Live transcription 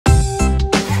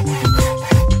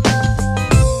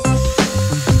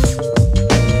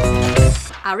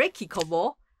Are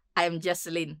Kikobo. I am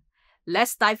Jecelyn.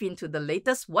 Let's dive into the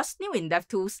latest What's New in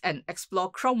DevTools and explore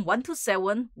Chrome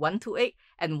 127, 128,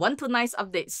 and 129's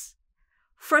updates.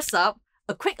 First up,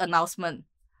 a quick announcement.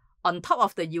 On top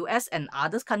of the US and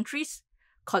other countries,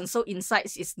 Console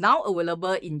Insights is now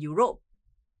available in Europe.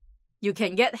 You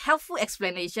can get helpful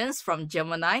explanations from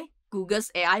Gemini, Google's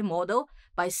AI model,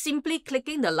 by simply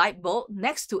clicking the light bulb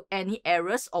next to any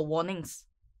errors or warnings.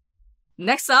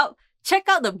 Next up, check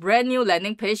out the brand new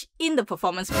landing page in the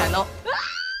performance panel.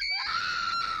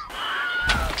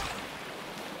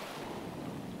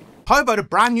 How about a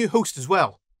brand new host as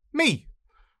well? Me!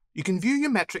 You can view your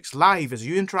metrics live as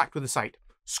you interact with the site.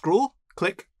 Scroll,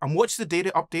 click, and watch the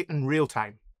data update in real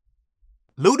time.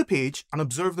 Load a page and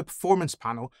observe the performance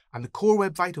panel and the Core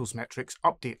Web Vitals metrics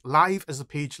update live as the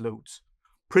page loads.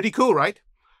 Pretty cool, right?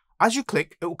 As you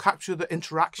click, it will capture the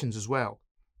interactions as well.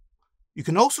 You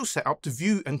can also set up to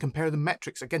view and compare the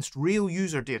metrics against real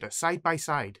user data side by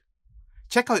side.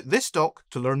 Check out this doc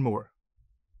to learn more.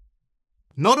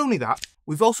 Not only that,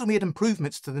 we've also made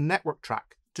improvements to the network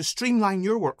track to streamline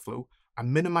your workflow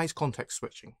and minimize context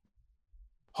switching.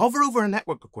 Hover over a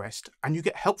network request and you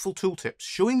get helpful tooltips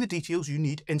showing the details you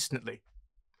need instantly.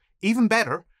 Even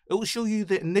better, it will show you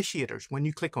the initiators when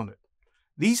you click on it.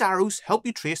 These arrows help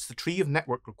you trace the tree of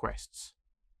network requests.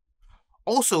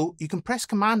 Also, you can press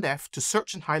Command F to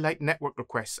search and highlight network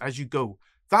requests as you go.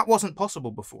 That wasn't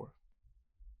possible before.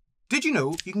 Did you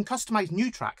know you can customize new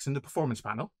tracks in the performance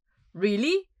panel?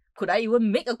 Really? Could I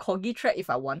even make a Corgi track if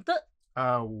I wanted?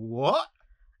 What?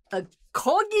 A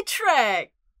Corgi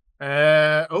track!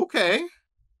 Okay.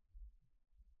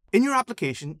 In your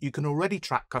application, you can already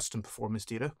track custom performance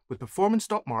data with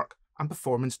performance.mark and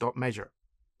performance.measure.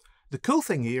 The cool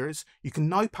thing here is you can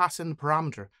now pass in a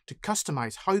parameter to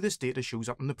customize how this data shows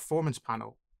up in the performance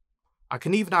panel. I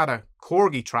can even add a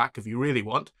Corgi track if you really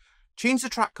want, change the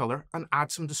track color and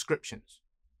add some descriptions.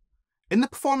 In the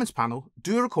performance panel,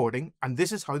 do a recording and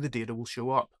this is how the data will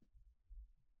show up.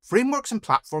 Frameworks and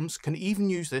platforms can even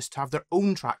use this to have their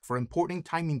own track for importing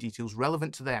timing details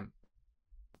relevant to them.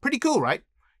 Pretty cool, right?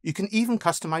 You can even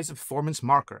customize the performance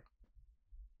marker.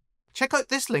 Check out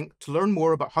this link to learn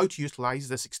more about how to utilize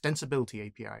this extensibility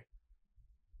API.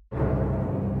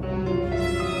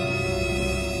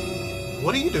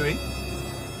 What are you doing?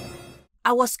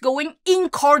 I was going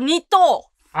incognito!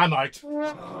 I'm out.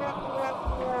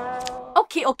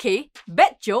 Okay,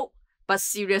 bad joke, but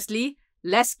seriously,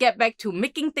 let's get back to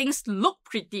making things look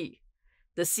pretty.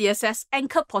 The CSS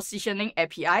Anchor Positioning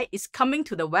API is coming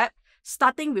to the web,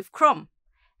 starting with Chrome.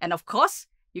 And of course,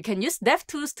 you can use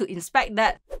DevTools to inspect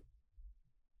that.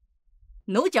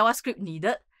 No JavaScript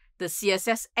needed, the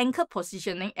CSS Anchor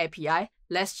Positioning API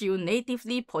lets you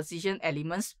natively position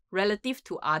elements relative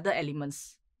to other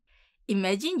elements.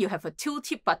 Imagine you have a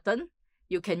tooltip button.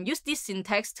 You can use this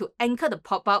syntax to anchor the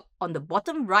pop-up on the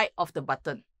bottom right of the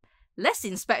button. Let's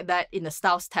inspect that in the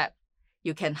Styles tab.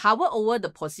 You can hover over the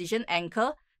position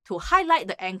anchor to highlight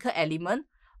the anchor element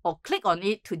or click on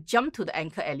it to jump to the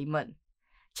anchor element.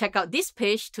 Check out this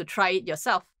page to try it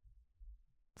yourself.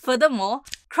 Furthermore,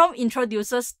 Chrome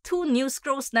introduces two new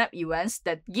scroll snap events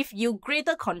that give you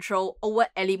greater control over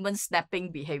element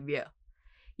snapping behavior.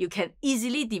 You can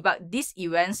easily debug these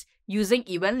events using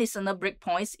event listener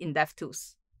breakpoints in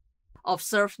DevTools.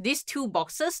 Observe these two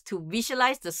boxes to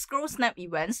visualize the scroll snap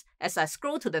events as I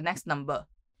scroll to the next number.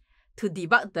 To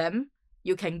debug them,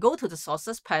 you can go to the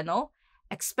Sources panel,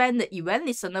 expand the event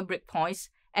listener breakpoints,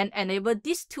 and enable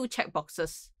these two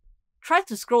checkboxes. Try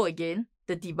to scroll again.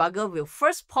 The debugger will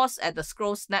first pause at the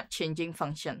scroll snap changing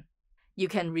function. You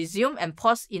can resume and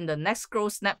pause in the next scroll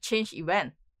snap change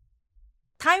event.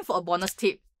 Time for a bonus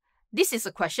tip. This is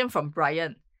a question from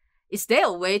Brian. Is there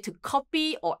a way to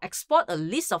copy or export a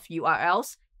list of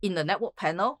URLs in the network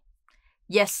panel?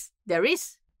 Yes, there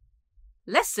is.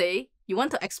 Let's say you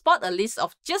want to export a list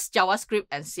of just JavaScript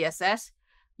and CSS.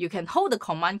 You can hold the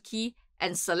Command key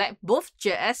and select both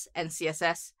JS and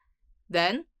CSS.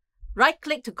 Then,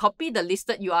 right-click to copy the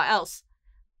listed URLs.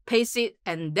 Paste it,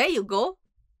 and there you go.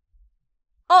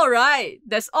 Alright,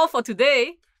 that's all for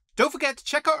today. Don't forget to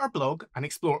check out our blog and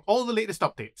explore all the latest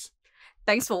updates.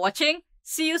 Thanks for watching.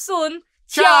 See you soon.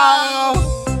 Ciao!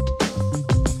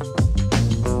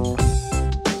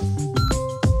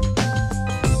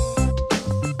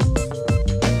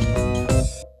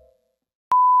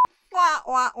 Wah,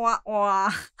 wah, wah,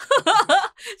 wah.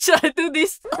 Should I do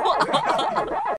this?